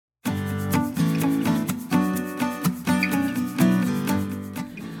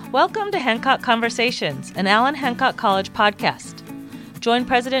Welcome to Hancock Conversations, an Allen Hancock College podcast. Join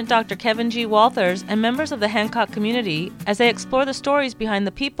President Dr. Kevin G. Walthers and members of the Hancock community as they explore the stories behind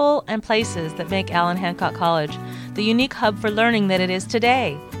the people and places that make Allen Hancock College the unique hub for learning that it is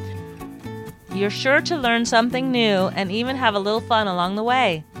today. You're sure to learn something new and even have a little fun along the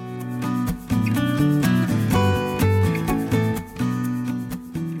way.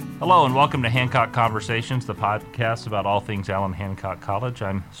 Hello and welcome to Hancock Conversations, the podcast about all things Allen Hancock College.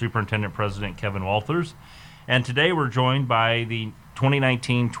 I'm Superintendent President Kevin Walthers, and today we're joined by the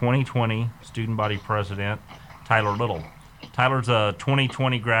 2019-2020 Student Body President, Tyler Little. Tyler's a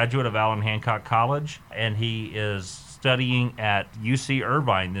 2020 graduate of Allen Hancock College, and he is studying at UC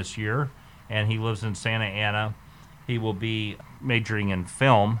Irvine this year, and he lives in Santa Ana. He will be majoring in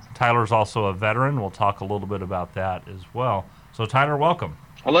film. Tyler's also a veteran. We'll talk a little bit about that as well. So Tyler, welcome.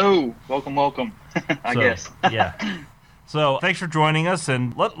 Hello. Welcome. I guess. Yeah. So thanks for joining us,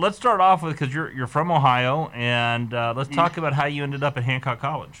 and let's start off with, because you're from Ohio, and let's talk about how you ended up at Hancock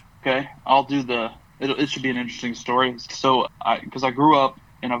College. Okay, I'll do it should be an interesting story. So, because I grew up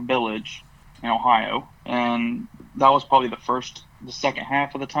in a village in Ohio, and that was probably the second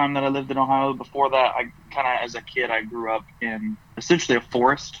half of the time that I lived in Ohio. Before that, I kind of, as a kid, I grew up in essentially a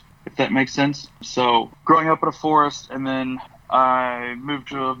forest, if that makes sense. So, growing up in a forest, and then I moved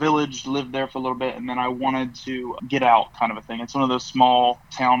to a village, lived there for a little bit, and then I wanted to get out, kind of a thing. It's one of those small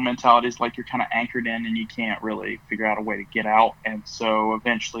town mentalities, like you're kind of anchored in and you can't really figure out a way to get out. And so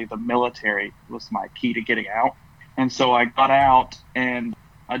eventually the military was my key to getting out. And so I got out and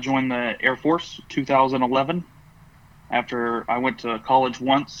I joined the Air Force 2011 after I went to college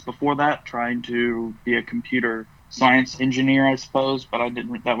once before that, trying to be a computer science engineer, I suppose, but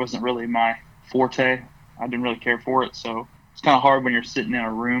that wasn't really my forte. I didn't really care for it, so it's kind of hard when you're sitting in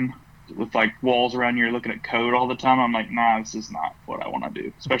a room with like walls around you, you're looking at code all the time. I'm like, nah, this is not what I want to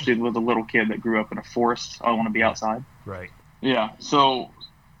do, especially with a little kid that grew up in a forest. I want to be outside. Right. Yeah. So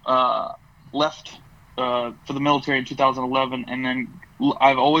left for the military in 2011, and then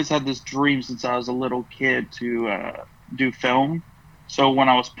I've always had this dream since I was a little kid to do film. So when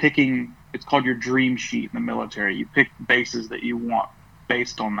I was picking, it's called your dream sheet in the military. You pick bases that you want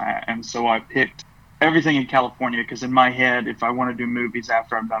based on that. And so I picked everything in California, because in my head, if I want to do movies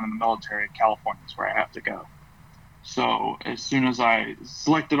after I'm done in the military, California is where I have to go. So as soon as I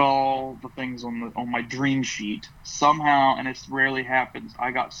selected all the things on my dream sheet, somehow, and it rarely happens,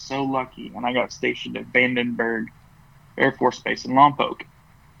 I got so lucky, and I got stationed at Vandenberg Air Force Base in Lompoc.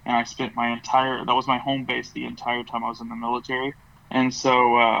 And I spent that was my home base the entire time I was in the military. And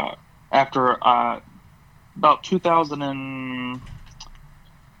so after about 2016,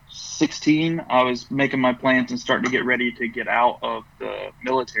 I was making my plans and starting to get ready to get out of the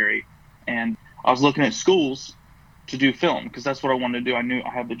military, and I was looking at schools to do film, because that's what I wanted to do. I knew I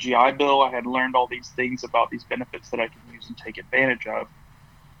had the GI Bill. I had learned all these things about these benefits that I can use and take advantage of.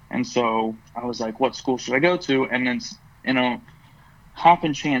 And so I was like, what school should I go to? And then,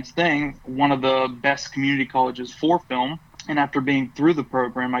 happen chance thing, one of the best community colleges for film, and after being through the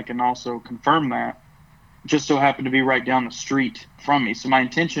program, I can also confirm that, just so happened to be right down the street from me. So my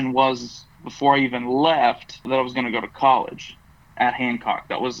intention was, before I even left, that I was going to go to college at Hancock.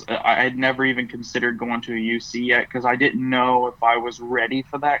 I had never even considered going to a UC yet, because I didn't know if I was ready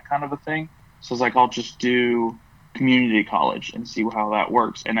for that kind of a thing. So I was like, I'll just do community college and see how that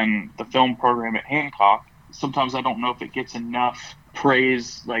works. And then the film program at Hancock, sometimes I don't know if it gets enough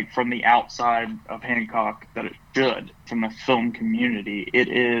praise, like from the outside of Hancock, that it should, from the film community. It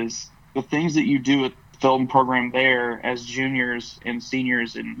is the things that you do at film program there as juniors and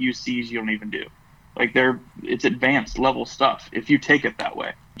seniors and UCs you don't even do. Like it's advanced level stuff if you take it that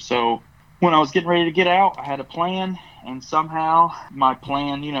way. So when I was getting ready to get out, I had a plan, and somehow my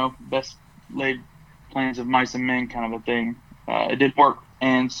plan, best laid plans of mice and men kind of a thing, it didn't work.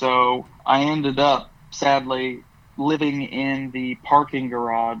 And so I ended up, sadly, living in the parking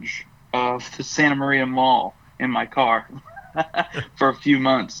garage of the Santa Maria Mall in my car for a few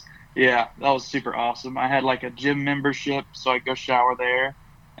months. Yeah, that was super awesome. I had like a gym membership, so I'd go shower there,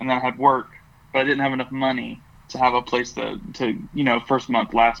 and then I had work, but I didn't have enough money to have a place to first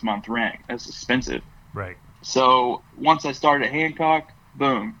month, last month rent. That's expensive. Right. So once I started at Hancock,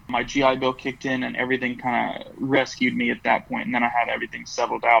 boom, my GI Bill kicked in, and everything kind of rescued me at that point. And then I had everything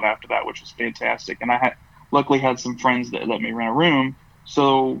settled out after that, which was fantastic. And I luckily had some friends that let me rent a room.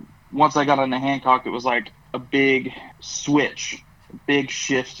 So once I got into Hancock, it was like a big switch, a big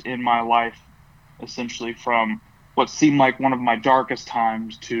shift in my life, essentially from what seemed like one of my darkest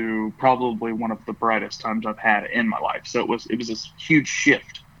times to probably one of the brightest times I've had in my life. So it was this huge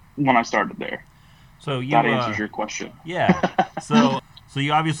shift when I started there. So that answers your question. Yeah. So So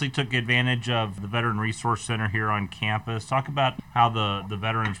you obviously took advantage of the Veteran Resource Center here on campus. Talk about how the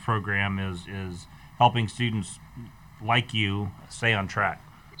Veterans Program is helping students like you stay on track.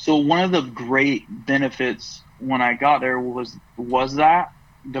 So one of the great benefits when I got there was that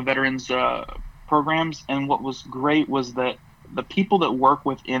the Veterans programs, and what was great was that the people that work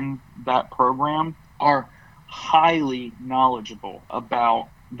within that program are highly knowledgeable about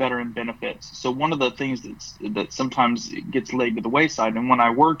veteran benefits. So one of the things that sometimes gets laid to the wayside, and when I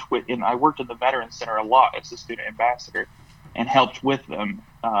worked in the Veterans Center a lot as a student ambassador and helped with them,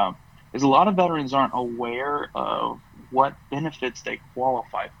 is a lot of veterans aren't aware of what benefits they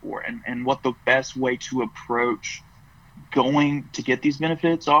qualify for and what the best way to approach going to get these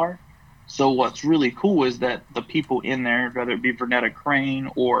benefits are. So what's really cool is that the people in there, whether it be Vernetta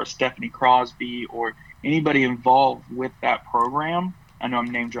Crane or Stephanie Crosby or anybody involved with that program, I know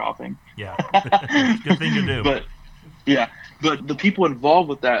I'm name dropping. Yeah, good thing to do. But the people involved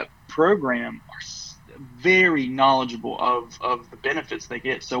with that program are very knowledgeable of the benefits they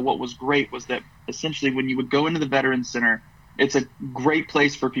get. So what was great was that essentially when you would go into the Veterans Center, it's a great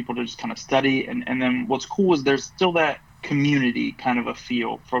place for people to just kind of study. And then what's cool is there's still that community kind of a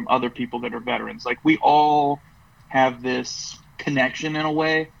feel from other people that are veterans. Like we all have this connection in a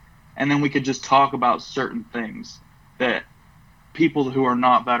way, and then we could just talk about certain things that people who are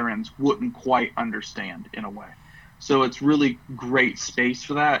not veterans wouldn't quite understand in a way. So it's really great space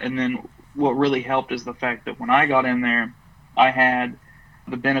for that. And then what really helped is the fact that when I got in there, I had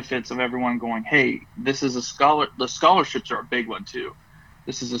the benefits of everyone going, hey, this is the scholarships are a big one too.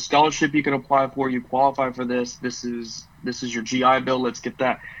 This is a scholarship you can apply for. You qualify for this. This is your GI Bill. Let's get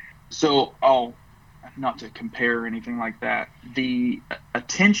that. So not to compare or anything like that, the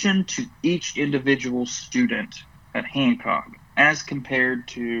attention to each individual student at Hancock as compared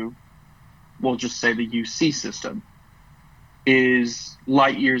to, we'll just say the UC system, is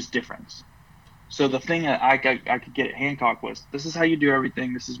light years difference. So the thing that I could get at Hancock was, this is how you do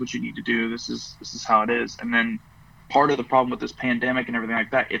everything. This is what you need to do. This is how it is. And then part of the problem with this pandemic and everything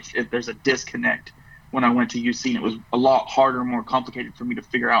like that, there's a disconnect. When I went to UC, and it was a lot harder, more complicated for me to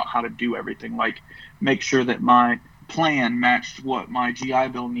figure out how to do everything, like make sure that my plan matched what my GI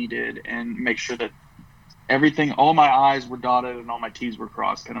Bill needed and make sure that everything, all my I's were dotted and all my T's were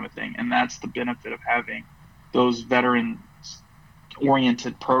crossed, kind of a thing. And that's the benefit of having those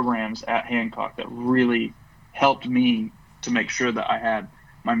veteran-oriented programs at Hancock that really helped me to make sure that I had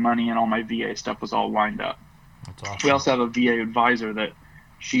my money and all my VA stuff was all lined up. That's awesome. We also have a VA advisor that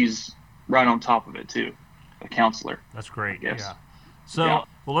she's right on top of it too, a counselor. That's great. Yes. Yeah. So,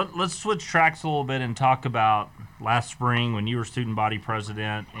 well, let's switch tracks a little bit and talk about last spring when you were student body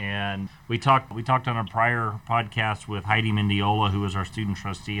president, and we talked on a prior podcast with Heidi Mendiola, who was our student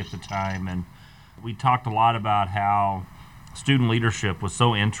trustee at the time, and we talked a lot about how student leadership was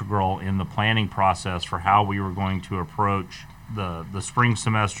so integral in the planning process for how we were going to approach the spring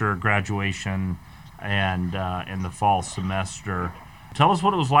semester, graduation, and the fall semester. Tell us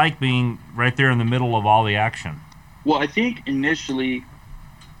what it was like being right there in the middle of all the action. Well, I think initially,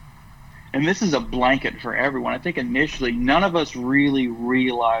 and this is a blanket for everyone, I think initially none of us really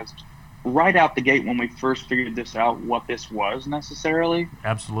realized right out the gate when we first figured this out what this was necessarily.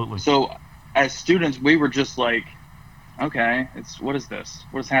 Absolutely. So as students, we were just like, okay, what is this?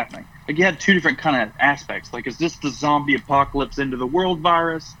 What is happening? Like you had two different kind of aspects. Like, is this the zombie apocalypse end of the world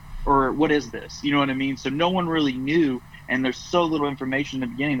virus? Or what is this? You know what I mean? So no one really knew. And there's so little information in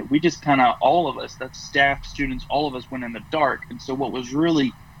the beginning that we just kind of, all of us, that's staff, students, all of us went in the dark. And so what was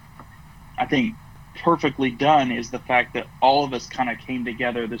really, I think, perfectly done is the fact that all of us kind of came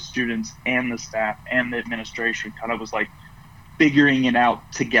together, the students and the staff and the administration kind of was like figuring it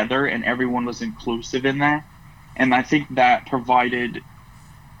out together, and everyone was inclusive in that. And I think that provided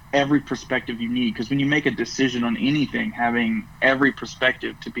every perspective you need, because when you make a decision on anything, having every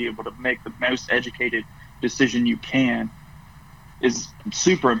perspective to be able to make the most educated decision you can is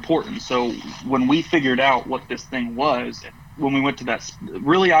super important. So when we figured out what this thing was, when we went to that,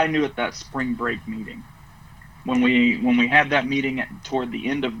 really I knew at that spring break meeting, when we had that meeting toward the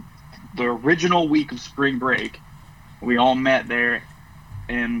end of the original week of spring break, we all met there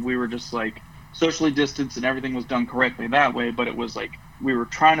and we were just like socially distanced and everything was done correctly that way, but it was like we were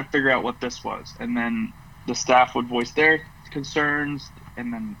trying to figure out what this was, and then the staff would voice their concerns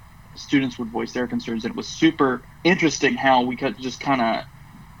and then students would voice their concerns, and it was super interesting how we could just kind of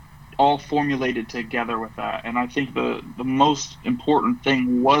all formulated together with that. And I think the most important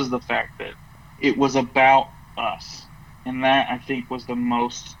thing was the fact that it was about us, and that I think was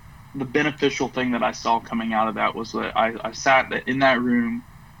the beneficial thing that I saw coming out of that was that I sat in that room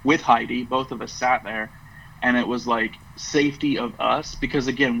with Heidi. Both of us sat there, and it was like safety of us, because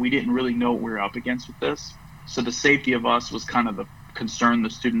again, we didn't really know what we were up against with this. So the safety of us was kind of the concern, the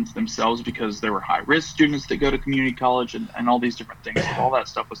students themselves, because there were high risk students that go to community college and all these different things. So all that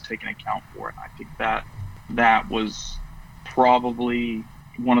stuff was taken account for. And I think that was probably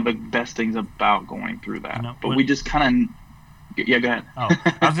one of the best things about going through that. But we just kind of, yeah, go ahead.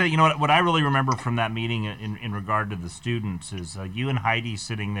 I was saying, what I really remember from that meeting in regard to the students is you and Heidi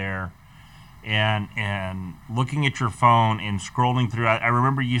sitting there and looking at your phone and scrolling through. I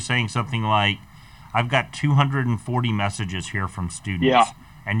remember you saying something like, I've got 240 messages here from students. Yeah.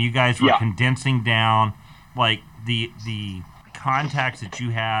 And you guys were condensing down like the contacts that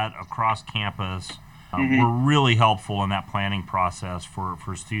you had across campus were really helpful in that planning process for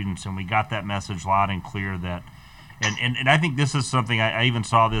students. And we got that message loud and clear that, and I think this is something I even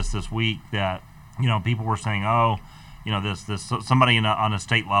saw this week that, people were saying, this somebody on a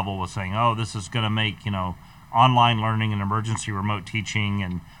state level was saying, this is going to make, online learning and emergency remote teaching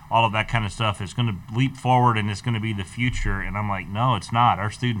and all of that kind of stuff is going to leap forward and it's going to be the future. And I'm like, no, it's not. Our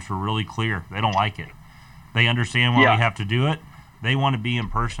students were really clear. They don't like it. They understand why we have to do it. They want to be in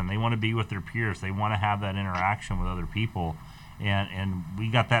person. They want to be with their peers. They want to have that interaction with other people. And we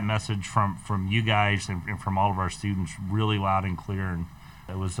got that message from you guys and from all of our students really loud and clear. And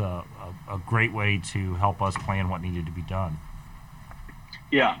it was a great way to help us plan what needed to be done.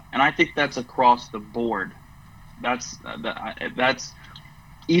 Yeah, and I think that's across the board. That's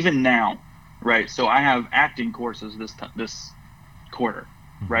even now, right? So I have acting courses this quarter,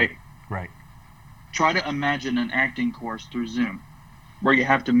 right? Right. Try to imagine an acting course through Zoom, where you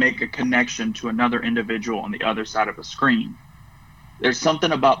have to make a connection to another individual on the other side of a screen. There's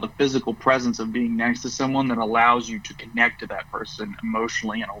something about the physical presence of being next to someone that allows you to connect to that person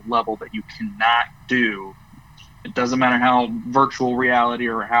emotionally on a level that you cannot do. It doesn't matter how virtual reality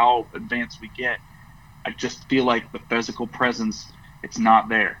or how advanced we get. I just feel like the physical presence, it's not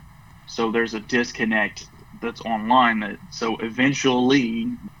there. So there's a disconnect that's online. So eventually,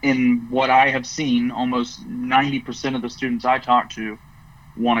 in what I have seen, almost 90% of the students I talk to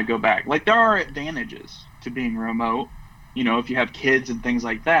want to go back. Like, there are advantages to being remote, if you have kids and things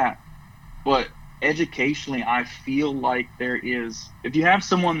like that. But educationally, I feel like there is, if you have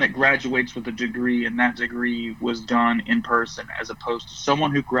someone that graduates with a degree and that degree was done in person, as opposed to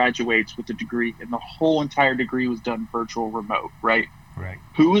someone who graduates with a degree and the whole entire degree was done virtual remote, right? Right.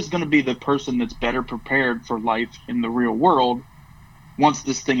 Who is going to be the person that's better prepared for life in the real world once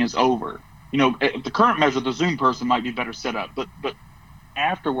this thing is over? At the current measure, the Zoom person might be better set up, but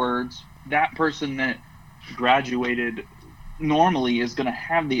afterwards, that person that graduated normally is going to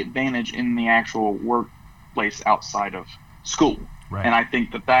have the advantage in the actual workplace outside of school. Right. And I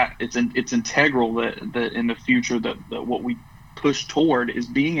think that it's integral that in the future that what we push toward is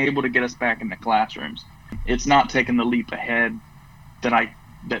being able to get us back in the classrooms. It's not taking the leap ahead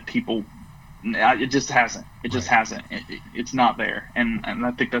that people, it just hasn't. It just hasn't. It's not there. And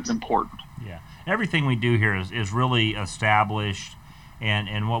I think that's important. Yeah. Everything we do here is really established,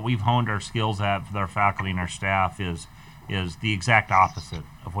 and what we've honed our skills at with our faculty and our staff is the exact opposite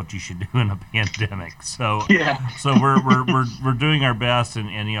of what you should do in a pandemic. So so we're doing our best,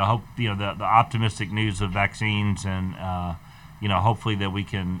 and hope the optimistic news of vaccines, and hopefully that we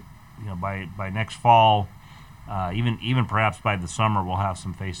can by next fall, even perhaps by the summer, we'll have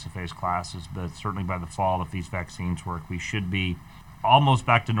some face-to-face classes. But certainly by the fall, if these vaccines work, we should be almost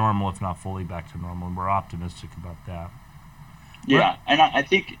back to normal, if not fully back to normal, and we're optimistic about that. Yeah, and I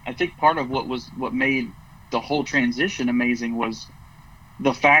think part of what made the whole transition amazing was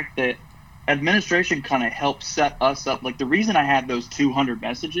the fact that administration kind of helped set us up. Like, the reason I had those 200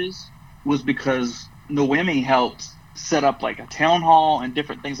 messages was because Noemi helped set up like a town hall and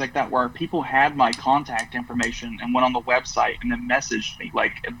different things like that, where people had my contact information and went on the website and then messaged me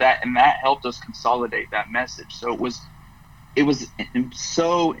like that, and that helped us consolidate that message. So it was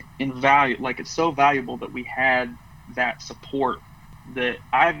so invaluable. Like, it's so valuable that we had that support that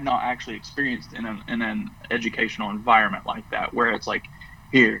I've not actually experienced in an educational environment like that, where it's like,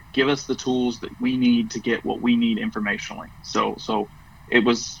 here, give us the tools that we need to get what we need informationally. So it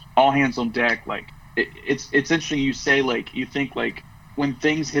was all hands on deck. Like, it's interesting you say, like, you think like when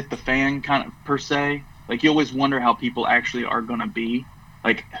things hit the fan kind of per se, like, you always wonder how people actually are going to be.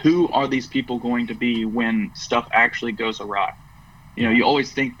 Like, who are these people going to be when stuff actually goes awry? You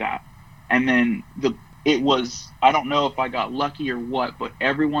always think that. And then it was, I don't know if I got lucky or what, but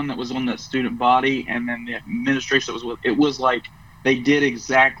everyone that was on the student body and then the administration that was with, it was like they did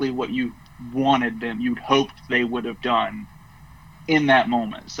exactly what you wanted them, you'd hoped they would have done in that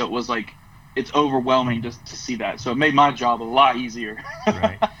moment. So it was like, it's overwhelming just to see that. So it made my job a lot easier.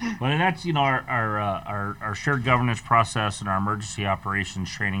 Right. Well, and that's, our shared governance process and our emergency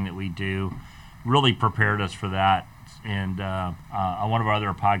operations training that we do really prepared us for that. And on one of our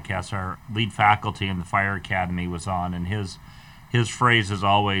other podcasts, our lead faculty in the fire academy was on, and his phrase is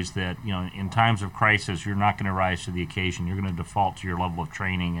always that, in times of crisis, you're not going to rise to the occasion. You're going to default to your level of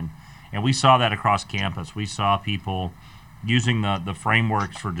training. And we saw that across campus. We saw people using the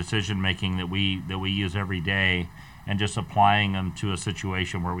frameworks for decision making that we use every day, and just applying them to a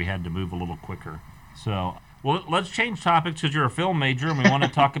situation where we had to move a little quicker. So, well, let's change topics because you're a film major and we want to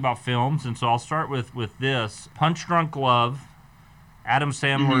talk about films. And so I'll start with this: Punch Drunk Love, Adam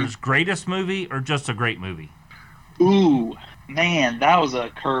Sandler's greatest movie or just a great movie? Ooh, man, that was a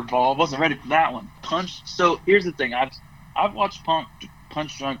curveball. I wasn't ready for that one. So here's the thing: I've watched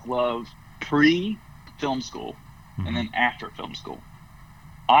Punch Drunk Love pre-film school and then after film school.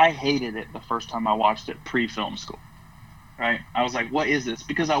 I hated it the first time I watched it pre-film school. Right? I was like, what is this?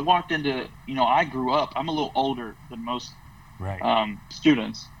 Because I walked into, I grew up, I'm a little older than most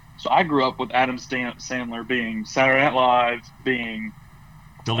students. So I grew up with Adam Sandler being Saturday Night Live, being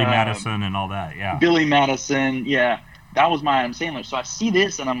Billy Madison and all that, yeah. Billy Madison, yeah. That was my Adam Sandler. So I see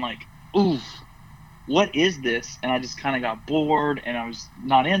this and I'm like, oof, what is this? And I just kind of got bored and I was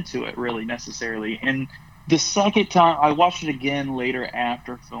not into it really necessarily. And the second time, I watched it again later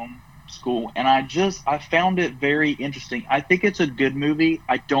after film school, and I found it very interesting. I think it's a good movie.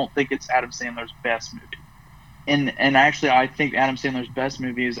 I don't think it's Adam Sandler's best movie. And actually, I think Adam Sandler's best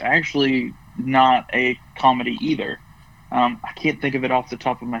movie is actually not a comedy either. I can't think of it off the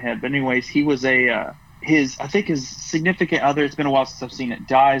top of my head. But anyways, he was I think his significant other, it's been a while since I've seen it,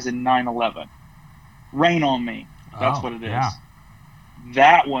 dies in 9/11. Rain on Me. That's what it is. Yeah.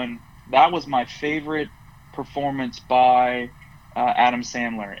 That was my favorite performance by Adam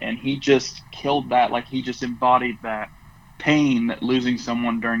Sandler, and he just killed that. Like, he just embodied that pain that losing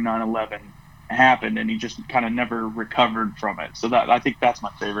someone during 9/11 happened, and he just kind of never recovered from it. So I think that's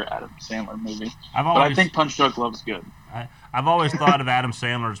my favorite Adam Sandler movie. But I think Punch Drunk Love is good. I've always thought of Adam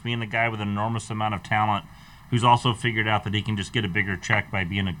Sandler as being a guy with an enormous amount of talent who's also figured out that he can just get a bigger check by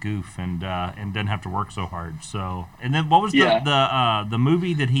being a goof and doesn't have to work so hard. So, and then what was the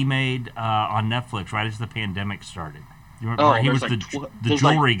movie that he made on Netflix right as the pandemic started? You remember he was the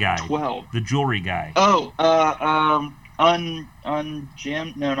jewelry guy. 12. The jewelry guy. Oh,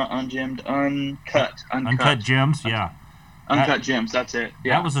 ungemmed? No, not ungemmed. Uncut. Uncut Gems. Yeah. Uncut Gems. That's it.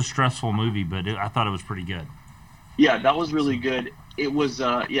 Yeah. That was a stressful movie, but I thought it was pretty good. Yeah, that was really good. It was.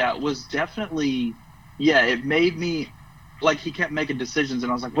 It was definitely. Yeah, it made me. Like, he kept making decisions,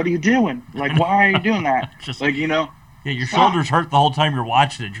 and I was like, "What are you doing? Like, why are you doing that?" Just, like, Yeah, your shoulders hurt the whole time you're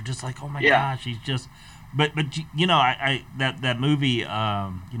watching it. You're just like, "Oh my gosh, he's just." But that movie,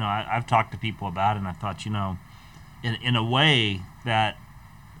 I've talked to people about it, and I thought, in a way that,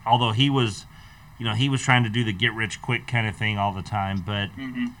 although he was trying to do the get rich quick kind of thing all the time, but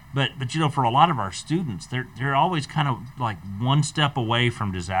for a lot of our students, they're always kind of like one step away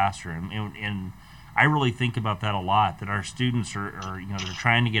from disaster, and I really think about that a lot. That our students are they're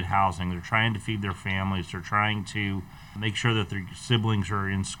trying to get housing, they're trying to feed their families, they're trying to make sure that their siblings are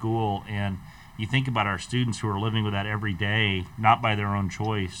in school, and you think about our students who are living with that every day, not by their own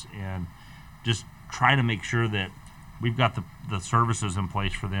choice, and just try to make sure that we've got the services in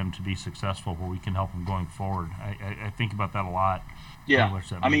place for them to be successful where we can help them going forward. I think about that a lot. Yeah,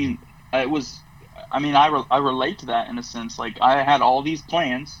 I relate to that in a sense. Like, I had all these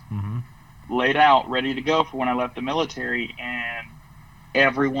plans laid out, ready to go for when I left the military, and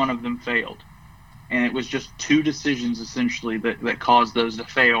every one of them failed. And it was just two decisions essentially that caused those to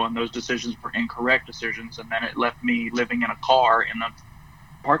fail, and those decisions were incorrect decisions, and then it left me living in a car in a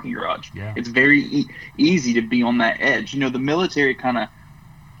parking garage. Yeah. It's very easy to be on that edge. The military kind of,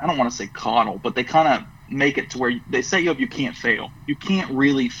 I don't want to say coddle, but they kind of make it to where they set you up. You can't fail. You can't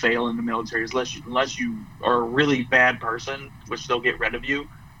really fail in the military unless you are a really bad person, which they'll get rid of you,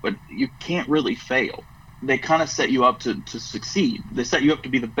 but you can't really fail. They kind of set you up to succeed. They set you up to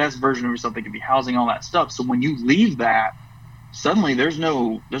be the best version of yourself. They can be housing, all that stuff. So when you leave that, suddenly there's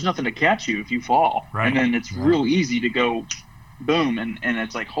nothing to catch you if you fall. Right. And then it's real easy to go boom, and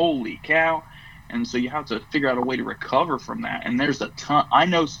it's like, holy cow. And so you have to figure out a way to recover from that. And there's a ton. I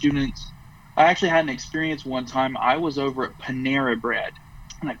know students. I actually had an experience one time. I was over at Panera Bread,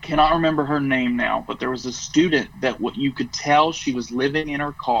 and I cannot remember her name now, but there was a student that what you could tell she was living in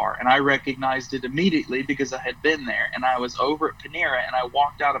her car, and I recognized it immediately because I had been there. And I was over at Panera, and I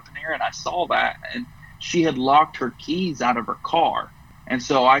walked out of Panera, and I saw that, and she had locked her keys out of her car. And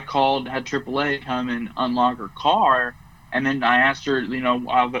so I had AAA come and unlock her car, And then I asked her,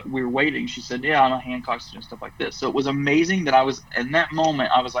 while we were waiting, she said, yeah, I'm a Hancock student, stuff like this. So it was amazing that in that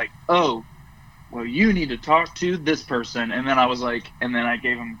moment, I was like, oh, well, you need to talk to this person. And then I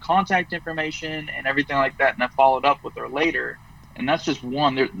gave him contact information and everything like that. And I followed up with her later. And that's just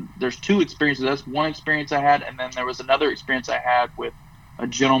one. There's two experiences. That's one experience I had. And then there was another experience I had with a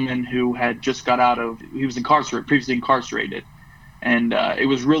gentleman who had just he was previously incarcerated. And it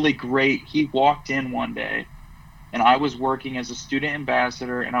was really great. He walked in one day, and I was working as a student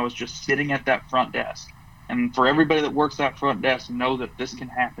ambassador, and I was just sitting at that front desk. And for everybody that works that front desk, know that this can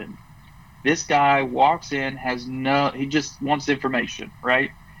happen. This guy walks in, he just wants information,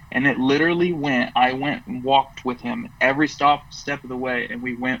 right? And it literally I went and walked with him every step of the way, and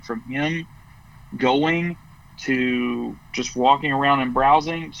we went from him going to just walking around and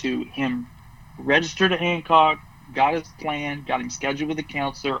browsing to him registered at Hancock, got his plan, got him scheduled with a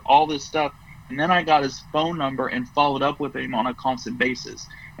counselor, all this stuff. And then I got his phone number and followed up with him on a constant basis.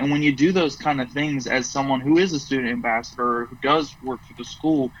 And when you do those kind of things as someone who is a student ambassador or who does work for the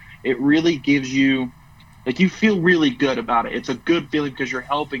school, it really gives you, you feel really good about it. It's a good feeling because you're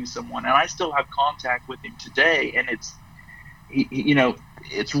helping someone. And I still have contact with him today. And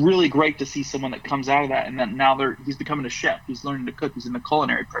it's really great to see someone that comes out of that and then now he's becoming a chef. He's learning to cook. He's in the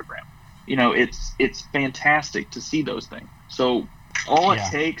culinary program. It's fantastic to see those things. So all it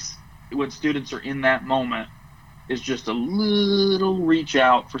takes when students are in that moment is just a little reach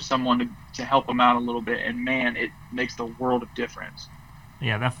out for someone to help them out a little bit. And man, it makes the world of difference.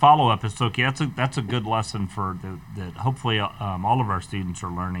 Yeah, that follow-up is okay. That's a good lesson that hopefully all of our students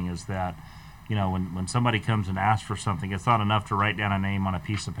are learning is that, when somebody comes and asks for something, it's not enough to write down a name on a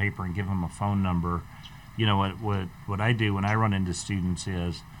piece of paper and give them a phone number. What I do when I run into students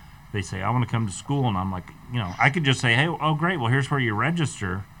is they say, I want to come to school, and I'm like, I could just say, hey, oh, great, well, here's where you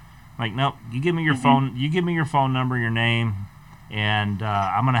register. Like, no, you give me your phone, phone number, your name, and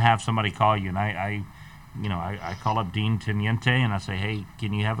I'm going to have somebody call you. And I call up Dean Teniente and I say, hey,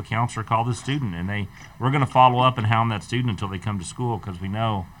 can you have a counselor call this student? And we're going to follow up and hound that student until they come to school because we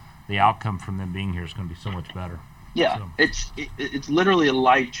know the outcome from them being here is going to be so much better. Yeah, so. It's literally a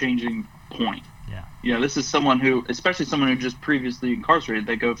life-changing point. Yeah. This is especially someone who just previously incarcerated,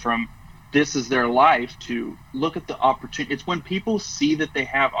 they go from this is their life to look at the opportunity. It's when people see that they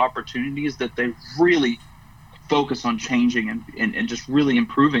have opportunities that they really focus on changing and just really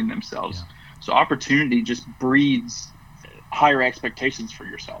improving themselves. Yeah. So opportunity just breeds higher expectations for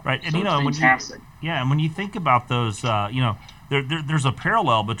yourself. Right, and so it's fantastic. And when you think about those, there's a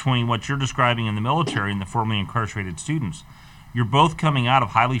parallel between what you're describing in the military and the formerly incarcerated students. You're both coming out of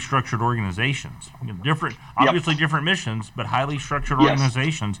highly structured organizations, different missions, but highly structured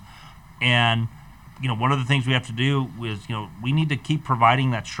organizations. And one of the things we have to do is we need to keep providing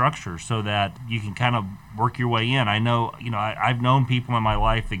that structure so that you can kind of work your way in. I know I've known people in my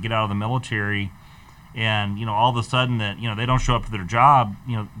life that get out of the military and all of a sudden that they don't show up to their job,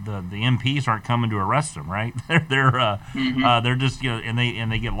 the MPs aren't coming to arrest them, right? They're just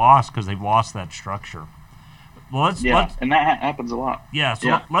and they get lost because they've lost that structure. Well, and that happens a lot. Yeah,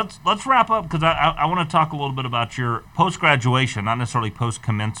 so let's wrap up because I want to talk a little bit about your post-graduation, not necessarily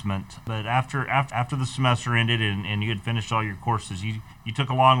post-commencement, but after the semester ended and you had finished all your courses, you took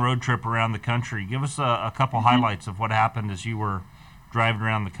a long road trip around the country. Give us a couple highlights of what happened as you were driving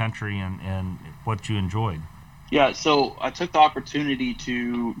around the country and what you enjoyed. Yeah, so I took the opportunity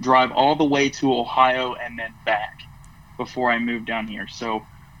to drive all the way to Ohio and then back before I moved down here. So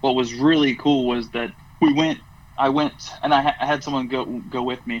what was really cool was that I went and I had someone go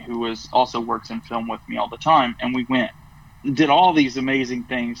with me who also works in film with me all the time, and we did all these amazing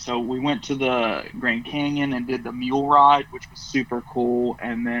things. So we went to the Grand Canyon and did the mule ride, which was super cool,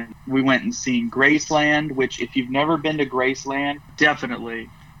 and then we went and seen Graceland, which if you've never been to Graceland, definitely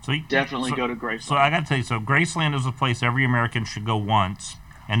go to Graceland. So I got to tell you, Graceland is a place every American should go once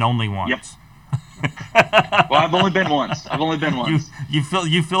and only once. Yep. Well, I've only been once. You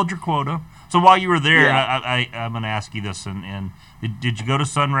filled your quota. So while you were there, I'm going to ask you this, and did you go to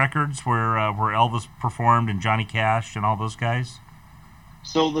Sun Records where Elvis performed and Johnny Cash and all those guys?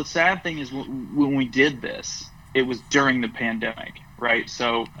 So the sad thing is when we did this, it was during the pandemic, right?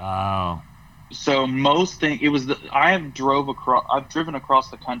 So most things, I've driven across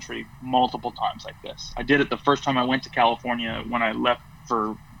the country multiple times like this. I did it the first time I went to California when I left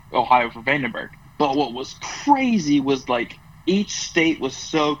for Ohio for Vandenberg. But what was crazy was each state was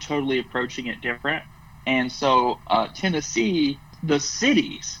so totally approaching it different. And so Tennessee, the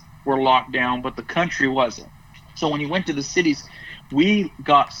cities were locked down, but the country wasn't. So when you went to the cities, we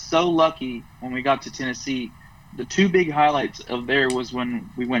got so lucky when we got to Tennessee. The two big highlights of there was when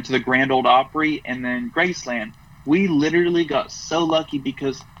we went to the Grand Ole Opry and then Graceland. We literally got so lucky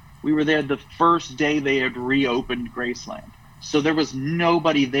because we were there the first day they had reopened Graceland. So there was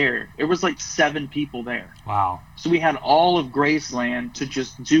nobody there. It was like 7 people there. Wow. So we had all of Graceland to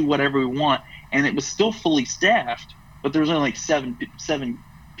just do whatever we want. And it was still fully staffed, but there was only like seven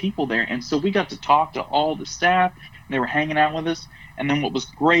people there. And so we got to talk to all the staff. And they were hanging out with us. And then what was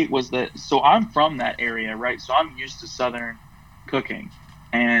great was that, so I'm from that area, right? So I'm used to Southern cooking.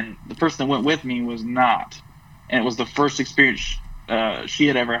 And the person that went with me was not. And it was the first experience she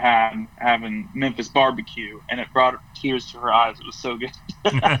had ever had having Memphis barbecue, and it brought tears to her eyes. It was so good.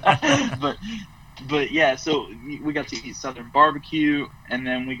 but yeah, so we got to eat Southern barbecue, and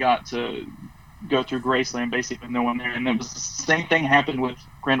then we got to go through Graceland basically with no one there. And it was the same thing happened with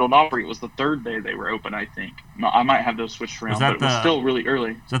Grand Ole Opry. It was the 3rd day they were open, I think. I might have those switched around, but it was still really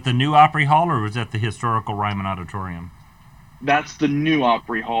early. Is that the new Opry Hall, or was that the historical Ryman Auditorium? That's the new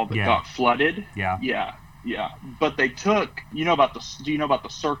Opry Hall that got flooded. Yeah, but they took. Do you know about the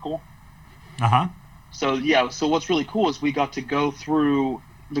circle? So so what's really cool is we got to go through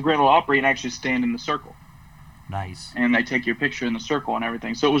the Grand Ole Opry and actually stand in the circle. Nice. And they take your picture in the circle and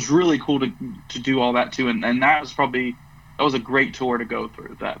everything. So it was really cool to do all that too. And that was a great tour to go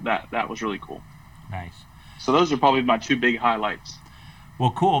through. That was really cool. Nice. So those are probably my 2 big highlights.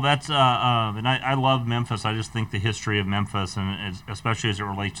 Well, cool. That's and I love Memphis. I just think the history of Memphis, and especially as it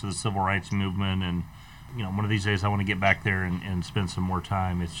relates to the civil rights movement, and one of these days I want to get back there and spend some more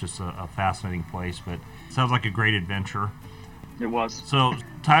time. It's just a fascinating place, but it sounds like a great adventure. It was. So,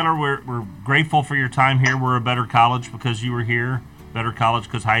 Tyler, we're grateful for your time here. We're a better college because you were here, better college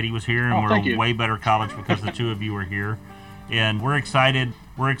because Heidi was here, and we're a way better college because the 2 of you were here. And we're excited.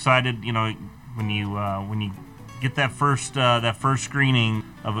 When you get that first screening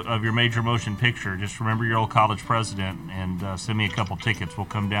of your major motion picture, just remember your old college president and send me a couple tickets. We'll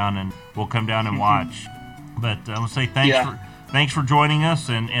come down and watch. But I want to say thanks for joining us,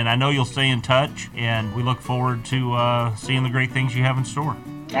 and I know you'll stay in touch, and we look forward to seeing the great things you have in store.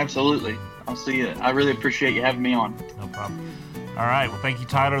 Absolutely. I'll see you. I really appreciate you having me on. No problem. All right. Well, thank you,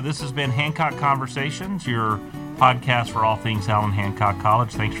 Tyler. This has been Hancock Conversations, your podcast for all things Allen Hancock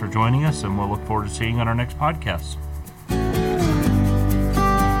College. Thanks for joining us, and we'll look forward to seeing you on our next podcast.